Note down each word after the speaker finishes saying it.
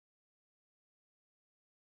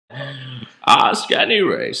Ask any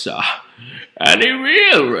racer, any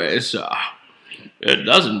real racer. It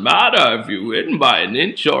doesn't matter if you win by an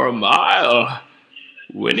inch or a mile.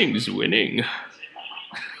 Winning's winning.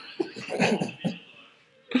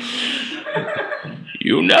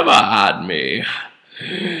 You never had me.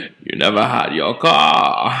 You never had your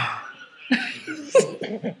car.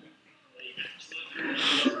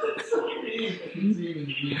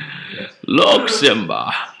 Look,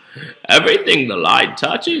 Simba. Everything the light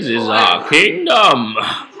touches is our kingdom.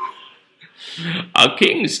 A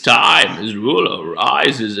king's time, his ruler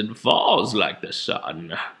rises and falls like the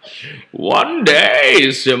sun. One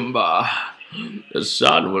day, Simba, the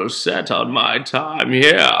sun will set on my time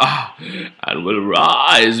here and will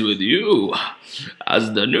rise with you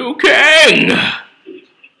as the new king.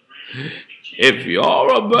 If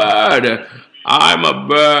you're a bird, I'm a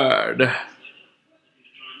bird.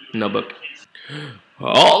 No, but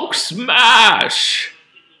Hulk smash!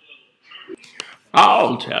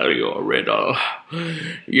 I'll tell you a riddle.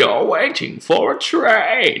 You're waiting for a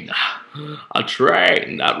train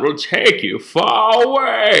that will take you far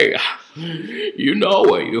away. You know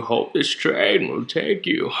where you hope this train will take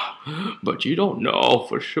you, but you don't know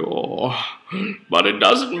for sure. But it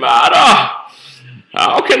doesn't matter.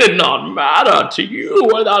 How can it not matter to you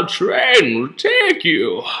where that train will take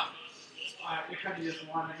you?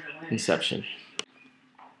 Inception.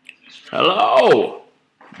 Hello,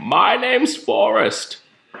 my name's Forrest.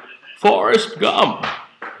 Forrest Gump.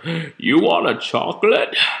 You want a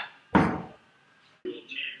chocolate?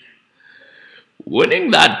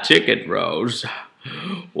 Winning that ticket, Rose,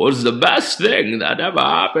 was the best thing that ever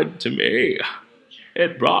happened to me.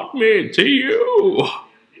 It brought me to you.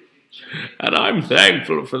 And I'm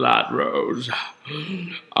thankful for that, Rose.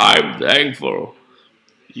 I'm thankful.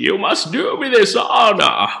 You must do me this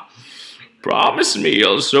honor. Promise me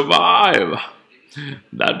you'll survive.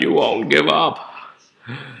 That you won't give up.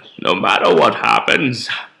 No matter what happens.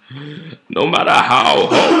 No matter how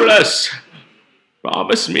hopeless.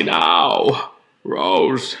 Promise me now,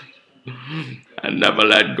 Rose. And never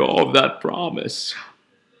let go of that promise.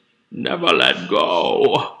 Never let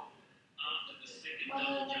go.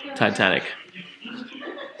 Titanic.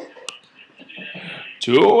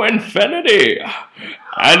 To infinity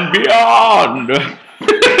and beyond.